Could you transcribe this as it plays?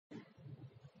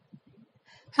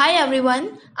Hi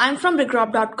everyone, I'm from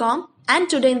Regrob.com and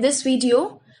today in this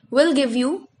video we'll give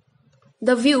you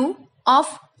the view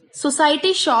of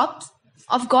Society Shops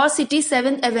of Gaur City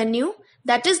 7th Avenue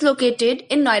that is located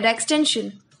in Noida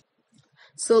Extension.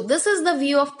 So this is the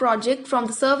view of project from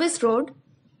the service road.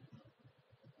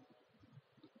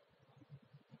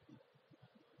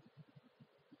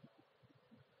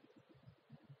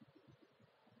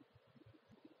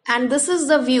 And this is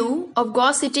the view of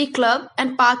Gaur City Club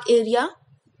and Park area.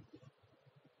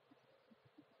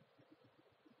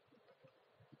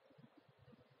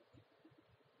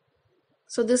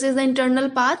 So this is the internal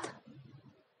path.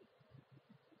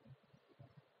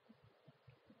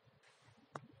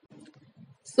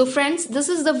 So friends, this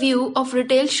is the view of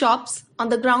retail shops on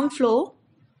the ground floor.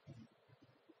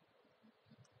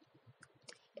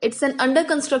 It's an under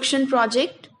construction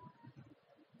project.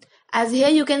 As here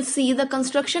you can see the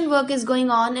construction work is going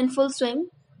on in full swing.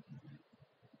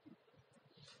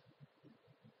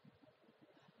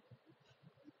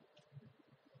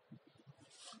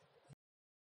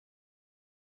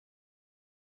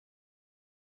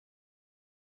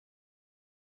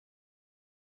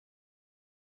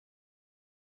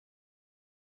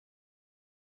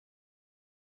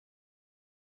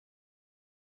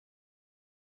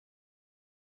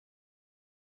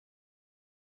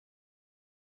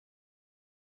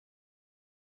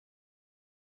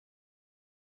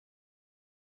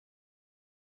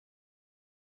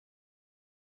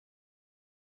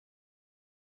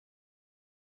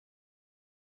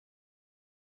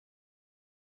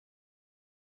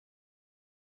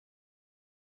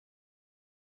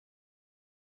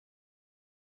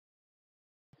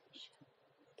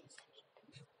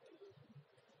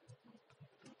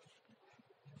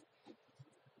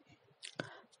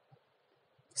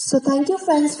 So thank you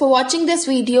friends for watching this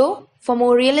video. For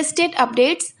more real estate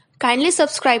updates, kindly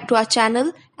subscribe to our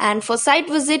channel, and for site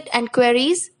visit and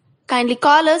queries, kindly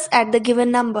call us at the given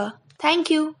number.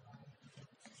 Thank you.